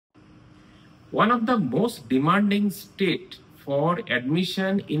One of the most demanding state for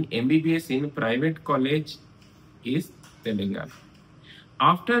admission in MBBS in private college is Telangana.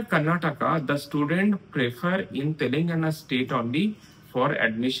 After Karnataka, the student prefer in Telangana state only for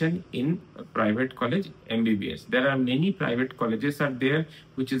admission in private college MBBS. There are many private colleges are there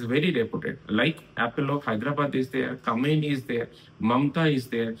which is very reputed, like Apollo Hyderabad is there, Kamen is there, Mamta is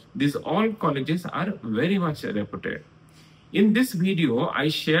there. These all colleges are very much reputed. In this video, I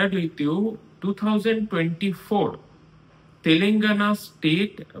shared with you 2024 Telangana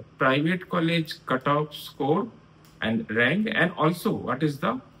State Private College cutoff score and rank, and also what is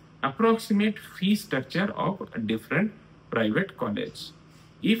the approximate fee structure of different private college.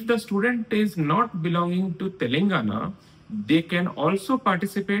 If the student is not belonging to Telangana, they can also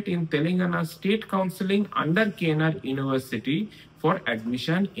participate in Telangana State Counselling under KNR University for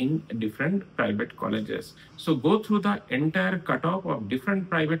admission in different private colleges. So go through the entire cutoff of different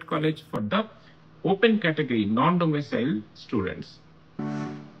private college for the open category non-domicile students.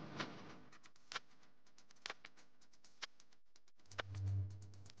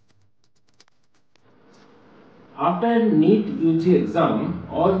 After NEET UG exam,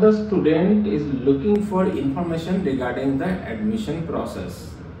 all the student is looking for information regarding the admission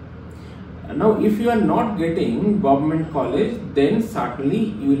process. Now, if you are not getting government college, then certainly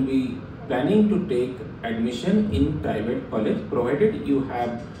you will be planning to take admission in private college, provided you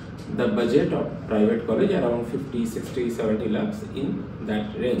have the budget of private college around 50, 60, 70 lakhs in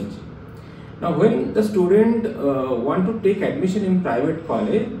that range. Now, when the student want to take admission in private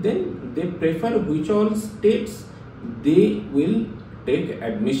college, then they prefer which all states they will take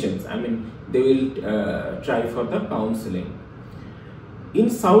admissions. I mean, they will try for the counseling. In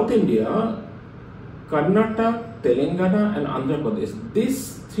South India, Karnataka, Telangana and Andhra Pradesh,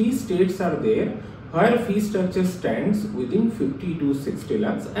 these three states are there where fee structure stands within 50 to 60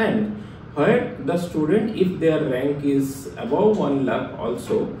 lakhs, and where the student, if their rank is above 1 lakh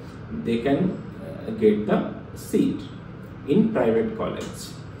also, they can get the seat in private college.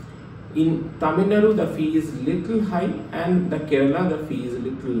 In Tamil Nadu, the fee is little high, and the Kerala, the fee is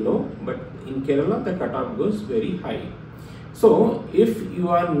little low, but in Kerala, the cutoff goes very high. So, if you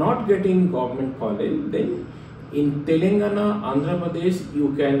are not getting government college, then in Telangana, Andhra Pradesh,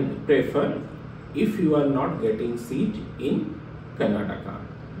 you can prefer if you are not getting seat in Karnataka.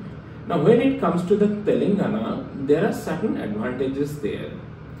 Now, when it comes to the Telangana, there are certain advantages there.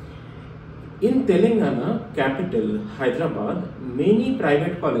 In Telangana capital, Hyderabad, many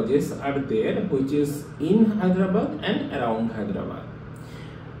private colleges are there which is in Hyderabad and around Hyderabad.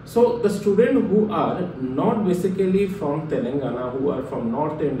 So the students who are not basically from Telangana, who are from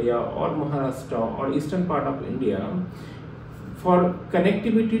North India or Maharashtra or eastern part of India, for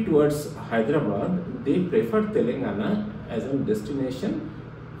connectivity towards Hyderabad, they prefer Telangana as a destination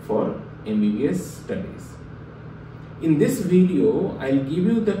for MBBS studies. In this video, I'll give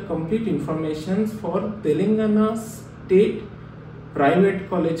you the complete information for Telangana State Private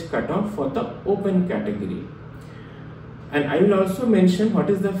College cutoff for the open category. And I will also mention what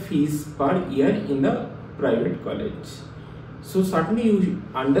is the fees per year in the private college. So certainly you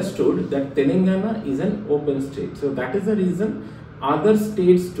understood that Telangana is an open state. So that is the reason other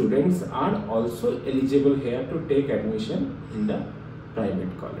state students are also eligible here to take admission in the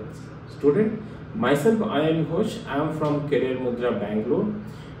private college. Student, myself Ayan Ghosh, I am from Careermudhra, Bangalore.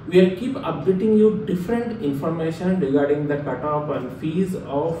 We will keep updating you different information regarding the cutoff and fees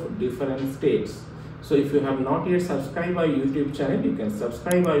of different states. So if you have not yet subscribed our YouTube channel, you can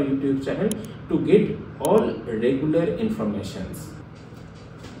subscribe our YouTube channel to get all regular informations.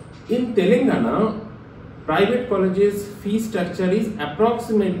 In Telangana, private colleges fee structure is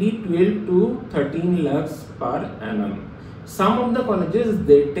approximately 12 to 13 lakhs per annum. Some of the colleges,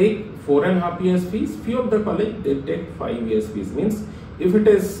 they take 4.5 years fees, few of the college they take 5 years fees. Means if it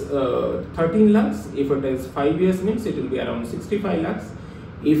is 13 lakhs, if it is 5 years means it will be around 65 lakhs.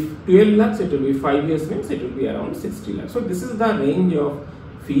 If 12 lakhs, it will be 5 years means it will be around 60 lakhs. So this is the range of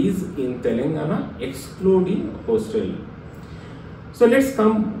fees in Telangana excluding hostel. So let's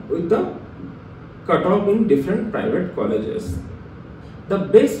come with the cutoff in different private colleges. The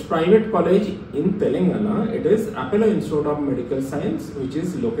best private college in Telangana, it is Apollo Institute of Medical Science, which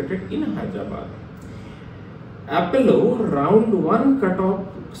is located in Hyderabad. Apollo round 1 cutoff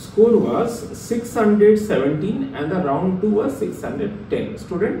score was 617 and the round 2 was 610.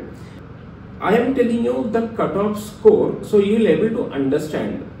 Student, I am telling you the cutoff score so you will able to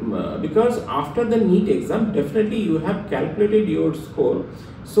understand, because after the NEET exam definitely you have calculated your score.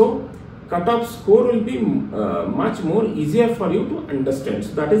 So cutoff score will be much more easier for you to understand.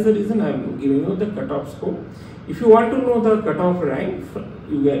 So that is the reason I am giving you the cutoff score. If you want to know the cutoff rank,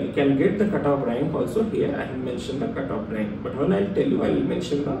 you can get the cutoff rank also. Here I have mentioned the cutoff rank, but when I will tell you, I will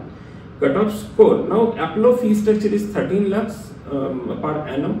mention the cutoff score. Now Apollo fee structure is 13 lakhs per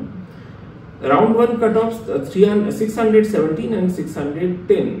annum. Round 1 cutoffs 617 and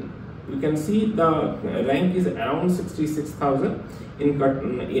 610. You can see the rank is around 66,000 in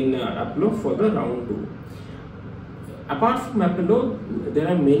Apollo for the round 2. Apart from Apollo, there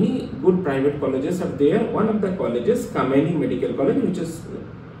are many good private colleges are there. One of the colleges, Kameni Medical College, which is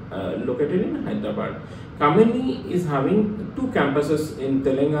located in Hyderabad. Kameni is having 2 campuses in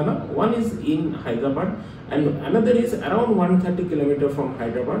Telangana. One is in Hyderabad and another is around 130 km from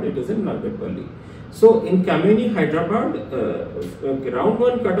Hyderabad. It is in Nargapalli. So in Kameni, Hyderabad, round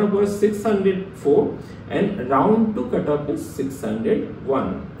 1 cutoff was 604 and round 2 cutoff is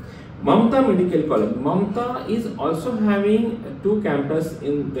 601. Mamta Medical College. Mamta is also having 2 campuses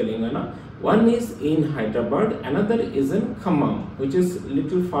in Telangana. One is in Hyderabad, another is in Khammam, which is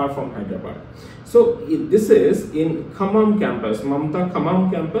little far from Hyderabad. So this is in Khammam campus, Mamta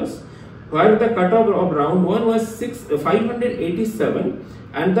Khammam campus, where the cutoff of round 1 was 587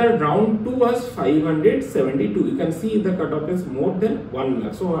 and the round 2 was 572. You can see the cutoff is more than 1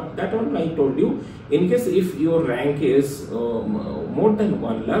 lakh. So that one I told you, in case if your rank is more than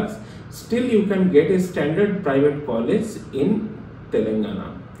 1 lakh, still you can get a standard private college in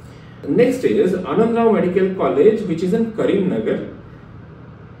Telangana. Next is Anandrao Medical College, which is in Karimnagar.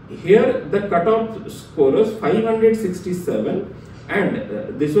 Here the cutoff score was 567 and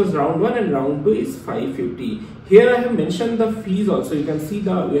this was round 1 and round 2 is 550. Here I have mentioned the fees also. You can see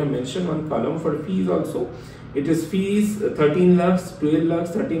we have mentioned one column for fees also. It is fees 13 lakhs, 12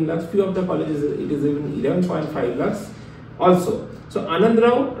 lakhs, 13 lakhs. Few of the colleges it is even 11.5 lakhs also. So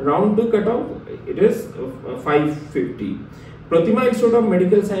Anandrao round 2 cutoff it is 550. Pratima Institute of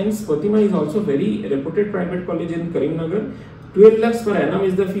Medical Science. Pratima is also very reputed private college in Karimnagar. 12 lakhs per annum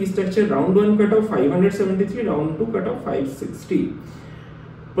is the fee structure. Round 1 cutoff 573, round 2 cutoff 560.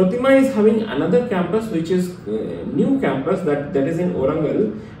 Pratima is having another campus which is new campus that is in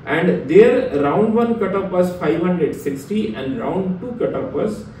Orangal, and their round 1 cutoff was 560 and round 2 cutoff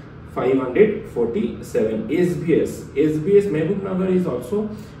was 547. SBS Mehbubnagar is also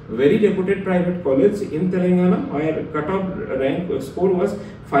very reputed private college in Telangana, where cutoff rank score was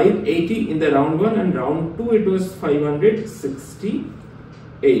 580 in the round 1 and round 2 it was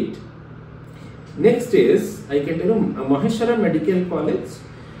 568. Next is, I can tell you, Maheshwara Medical College.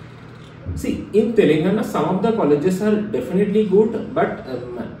 See, in Telangana some of the colleges are definitely good, but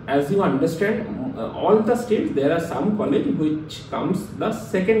as you understand, all the states there are some college which comes the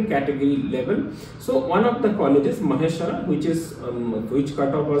second category level. So one of the colleges, Maheshwara, which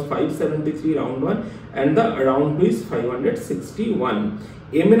cutoff was 573 round 1 and the round 2 is 561.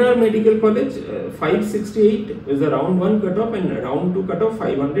 MNR Medical College 568 is the round 1 cutoff and round 2 cutoff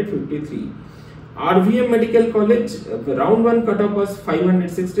 553. RVM Medical College, the round 1 cutoff was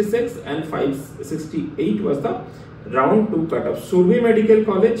 566 and 568 was the round 2 cutoff. Survey Medical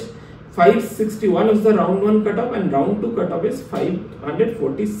College 561 is the round 1 cutoff and round 2 cutoff is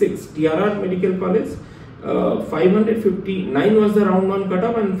 546. TRR Medical College 559 was the round 1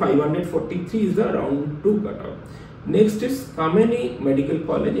 cutoff and 543 is the round 2 cutoff. Next is Kameni Medical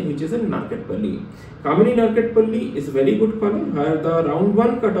College, which is in Nargapalli. Kameni Nargapalli is very good college, where the round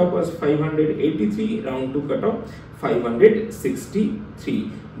 1 cutoff was 583, round 2 cutoff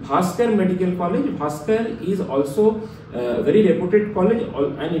 563. Bhaskar Medical College. Bhaskar is also very reputed college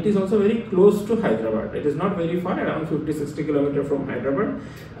and it is also very close to Hyderabad. It is not very far, around 50-60 km from Hyderabad,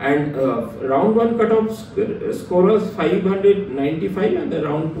 and round 1 cutoff score was 595 and the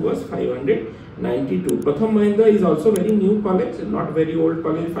round 2 was 592. Pratham Mahindra is also very new college, not very old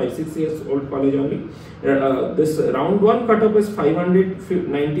college, 5-6 years old college only. This round 1 cutoff is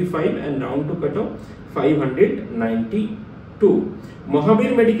 595 and round 2 cutoff 592.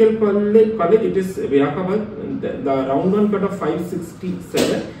 Mahabir Medical College, it is Virakabad, the round 1 cutoff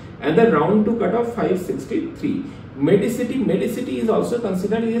 567 and the round 2 cutoff 563. Medicity is also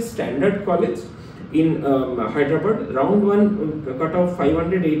considered a standard college in Hyderabad. Round 1 cutoff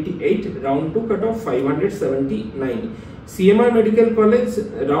 588, round 2 cutoff 579. CMR Medical College,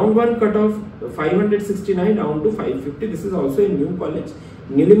 round 1 cutoff 569, round 2 550. This is also a new college.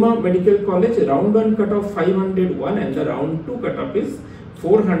 Nilima Medical College, round 1 cutoff 501 and the round 2 cutoff is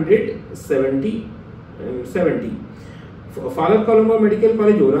 470. Father Colombo Medical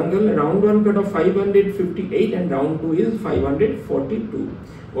College, Orangal, round 1 cut of 558 and round 2 is 542.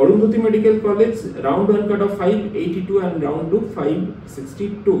 Arundhati Medical College, round 1 cut of 582 and round 2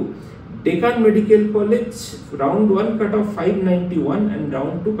 562. Deccan Medical College, round 1 cut of 591 and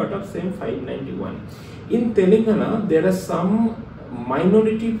round 2 cut of same 591. In Telangana, there are some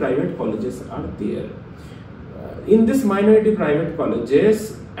minority private colleges are there. In this minority private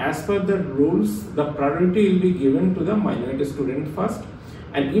colleges, as per the rules, the priority will be given to the minority student first,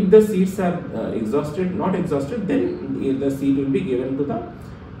 and if the seats are not exhausted, then the seat will be given to the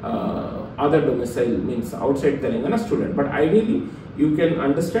other domicile, means outside Telangana student. But ideally, you can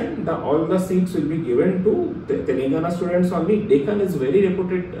understand all the seats will be given to Telangana students only. Deccan is very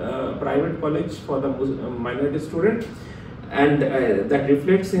reputed private college for the minority student, and that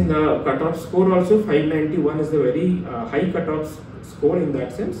reflects in the cutoff score also. 591 is a very high cutoff score in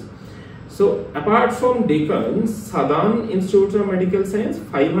that sense. So apart from Deccan, Southern Institutes of Medical Science,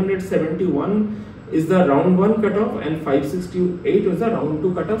 571 is the round 1 cutoff and 568 is the round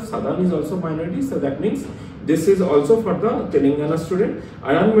 2 cutoff. Southern is also minority, so that means this is also for the Telangana student.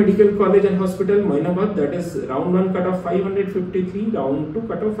 Ayan Medical College and Hospital, Mainabad, that is round 1 cutoff 553, round 2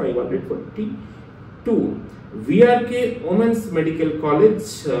 cutoff 542. VRK Women's Medical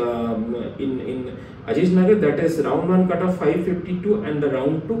College in Aziz Nagar, that is round 1 cutoff 552 and the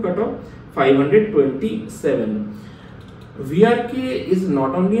round 2 cutoff 527. VRK is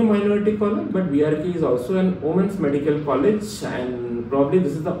not only a minority college, but VRK is also an women's medical college, and probably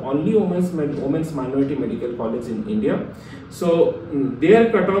this is the only women's minority medical college in India. So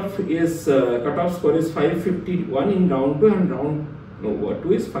their cutoff score is 551 in round 2 and round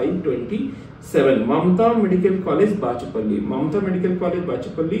 2 is 527. Mamta Medical College, Bachapalli. Mamta Medical College,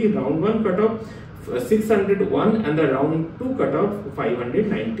 Bachapalli, round 1 cutoff 601 and the round 2 cutoff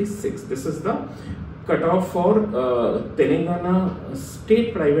 596. This is the cutoff for Telangana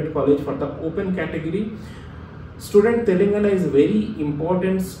State Private College for the open category. Student, Telangana is very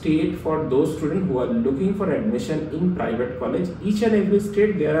important state for those students who are looking for admission in private college. Each and every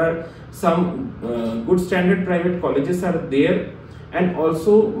state there are some good standard private colleges are there, and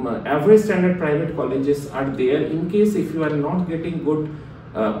also average standard private colleges are there. In case if you are not getting good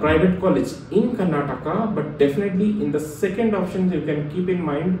private college in Karnataka, but definitely in the second option you can keep in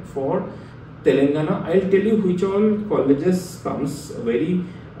mind for Telangana. I'll tell you which all colleges comes very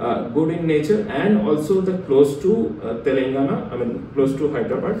good in nature and also the close to Telangana, close to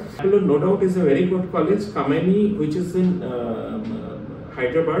Hyderabad. No doubt is a very good college. Kamani, which is in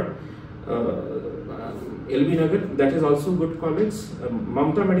Hyderabad, LB Nagar, that is also good college.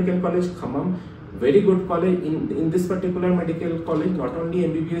 Mamta Medical College, Khammam, very good college. In this particular medical college, not only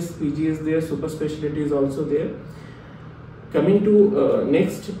MBBS, PG is there, super specialty is also there. Coming to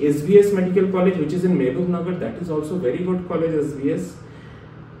next, SVS Medical College, which is in Mehboob Nagar, that is also very good college, SVS.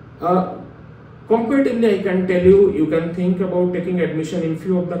 Comparatively, I can tell you, you can think about taking admission in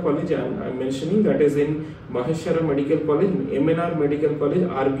few of the college I am mentioning, that is in Maheshwara Medical College, MNR Medical College,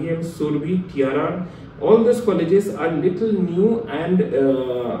 RBM, Surbi, TRR. All those colleges are little new, and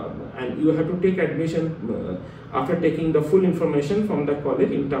you have to take admission after taking the full information from the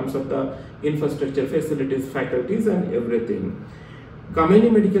college in terms of the infrastructure, facilities, faculties and everything. Kamini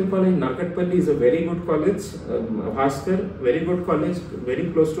Medical College, Nakatpalli is a very good college. Bhaskar, very good college,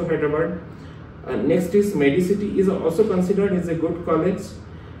 very close to Hyderabad. Next is Medicity, is also considered as a good college.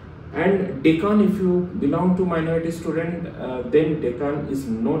 And Deccan, if you belong to minority student, then Deccan is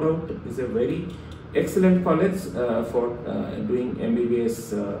no doubt is a very excellent college for doing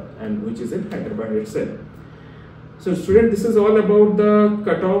MBBS, and which is in Hyderabad itself. So student, this is all about the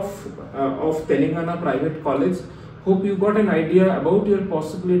cutoff of Telangana private college. Hope you got an idea about your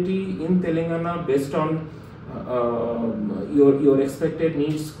possibility in Telangana based on your expected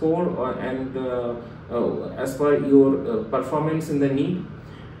NEET score and as per your performance in the NEET.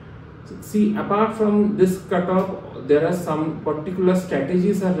 See, apart from this cutoff, there are some particular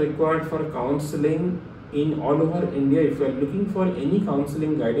strategies are required for counseling in all over India. If you are looking for any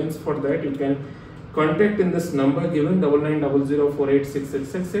counseling guidance for that, you can contact in this number given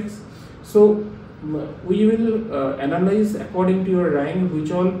 9900486666. So we will analyze according to your rank which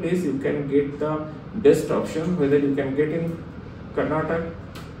all place you can get the best option, whether you can get in Karnataka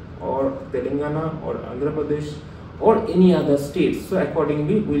or Telangana or Andhra Pradesh or any other states. So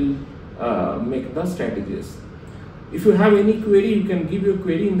accordingly we'll make the strategies. If you have any query, you can give your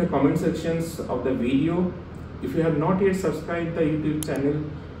query in the comment sections of the video. If you have not yet subscribed the YouTube channel,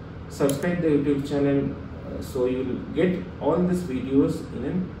 subscribe the YouTube channel so you will get all these videos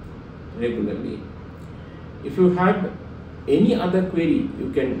regularly. If you have any other query,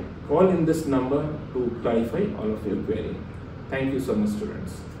 you can call in this number to clarify all of your query. Thank you so much,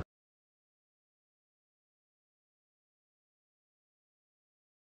 students.